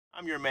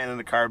I'm your man in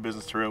the car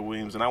business, Terrell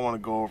Williams, and I want to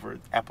go over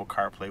Apple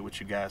CarPlay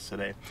with you guys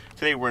today.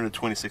 Today we're in the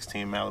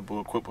 2016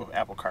 Malibu equipped with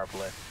Apple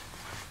CarPlay.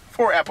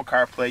 For Apple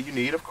CarPlay, you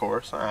need, of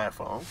course, an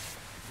iPhone.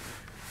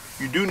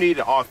 You do need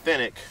an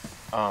authentic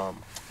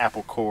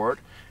Apple cord,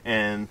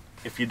 and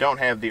if you don't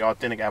have the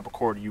authentic Apple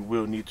cord, you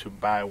will need to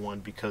buy one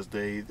because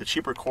the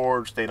cheaper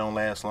cords, they don't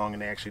last long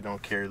and they actually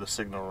don't carry the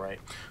signal right.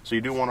 So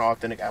you do want an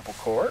authentic Apple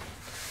cord.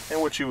 And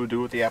what you would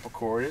do with the Apple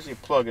cord is you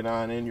plug it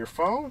on in your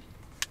phone.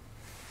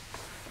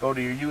 Go to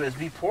your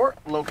USB port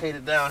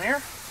located down here.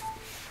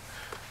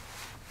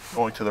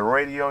 Going to the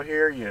radio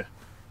here, your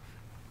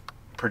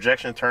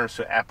projection turns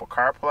to Apple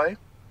CarPlay.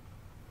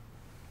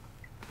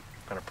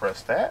 Gonna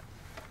press that.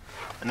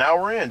 And now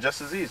we're in,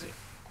 just as easy.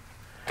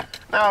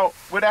 Now,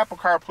 with Apple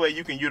CarPlay,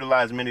 you can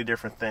utilize many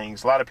different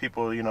things. A lot of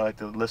people, like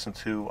to listen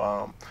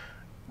to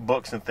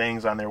books and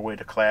things on their way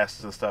to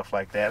classes and stuff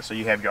like that. So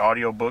you have your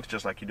audio books,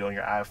 just like you do on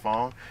your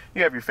iPhone.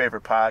 You have your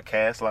favorite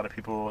podcasts. A lot of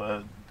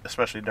people,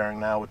 especially during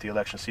now with the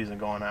election season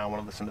going on,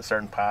 want to listen to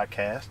certain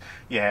podcasts.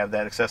 You have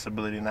that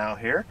accessibility now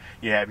here.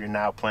 You have your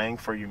now playing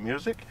for your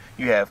music.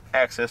 You have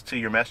access to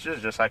your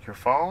messages, just like your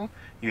phone.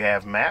 You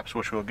have maps,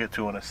 which we'll get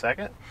to in a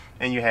second.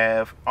 And you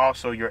have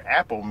also your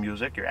Apple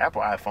Music, your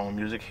Apple iPhone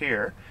music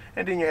here.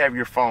 And then you have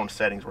your phone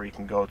settings where you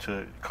can go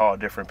to call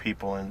different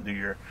people and do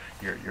your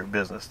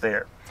business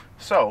there.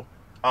 So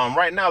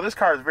right now this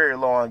car is very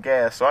low on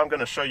gas, so I'm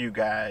going to show you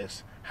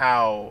guys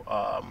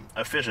how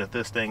efficient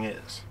this thing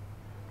is.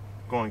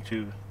 Going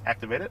to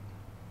activate it.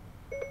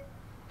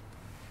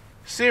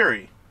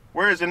 Siri,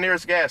 where is the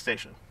nearest gas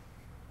station?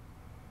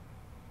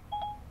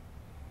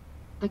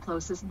 The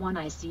closest one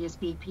I see is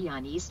BP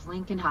on East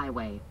Lincoln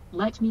Highway.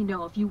 Let me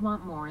know if you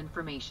want more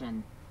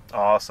information.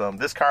 Awesome.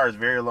 This car is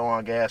very low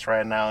on gas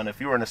right now, and if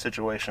you were in a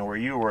situation where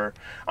you were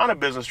on a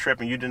business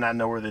trip and you did not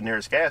know where the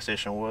nearest gas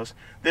station was,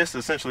 this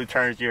essentially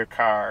turns your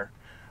car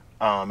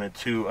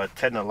into a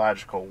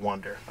technological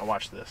wonder. Now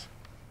watch this.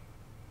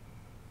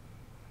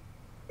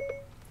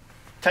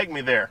 Take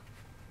me there.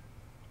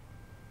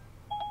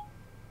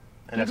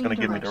 And that's going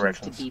to give me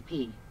directions. To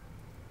BP.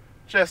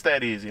 Just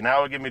that easy. Now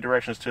it'll give me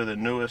directions to the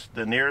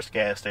nearest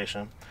gas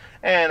station,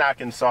 and I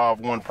can solve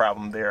one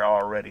problem there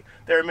already.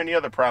 There are many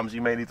other problems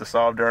you may need to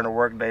solve during a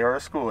work day or a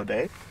school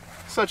day,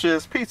 such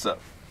as pizza.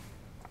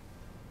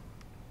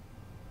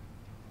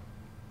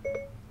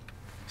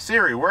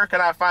 Siri, where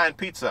can I find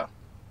pizza?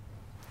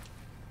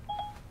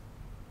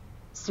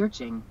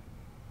 Searching.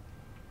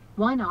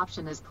 One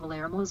option is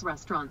Palermo's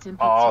Restaurant in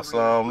Pizzeria.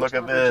 Awesome. Look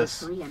at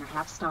this.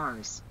 3.5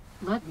 stars.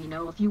 Let me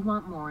know if you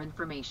want more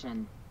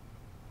information.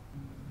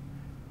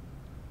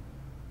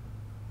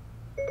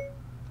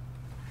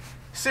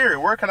 Siri,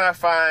 where can I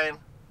find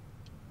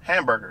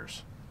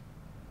hamburgers?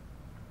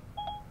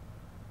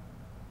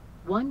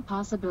 One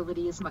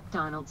possibility is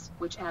McDonald's,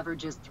 which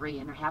averages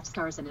 3.5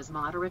 stars and is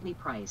moderately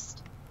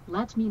priced.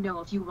 Let me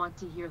know if you want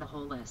to hear the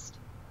whole list.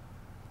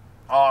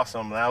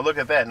 Awesome. Now look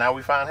at that. Now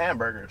we found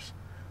hamburgers.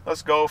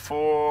 Let's go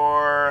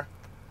for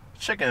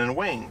chicken and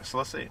wings.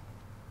 Let's see.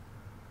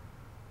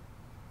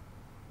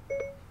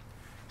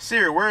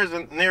 Siri, where is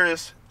the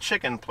nearest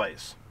chicken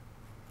place?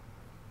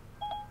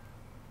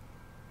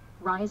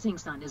 Rising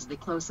Sun is the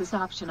closest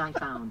option I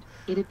found.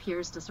 It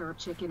appears to serve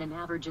chicken and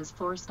averages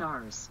 4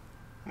 stars.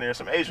 And there's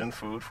some Asian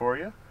food for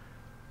you.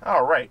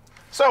 All right.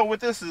 So what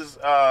this is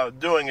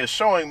doing is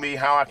showing me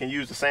how I can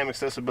use the same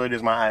accessibility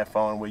as my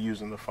iPhone with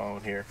using the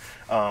phone here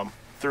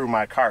through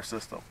my car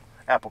system,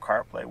 Apple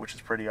CarPlay, which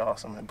is pretty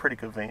awesome and pretty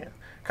convenient.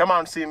 Come out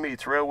and see me,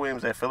 Terrell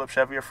Williams at Phillips,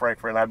 Chevy of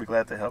Frankfurt, and I'd be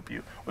glad to help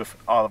you with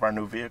all of our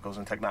new vehicles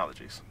and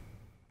technologies.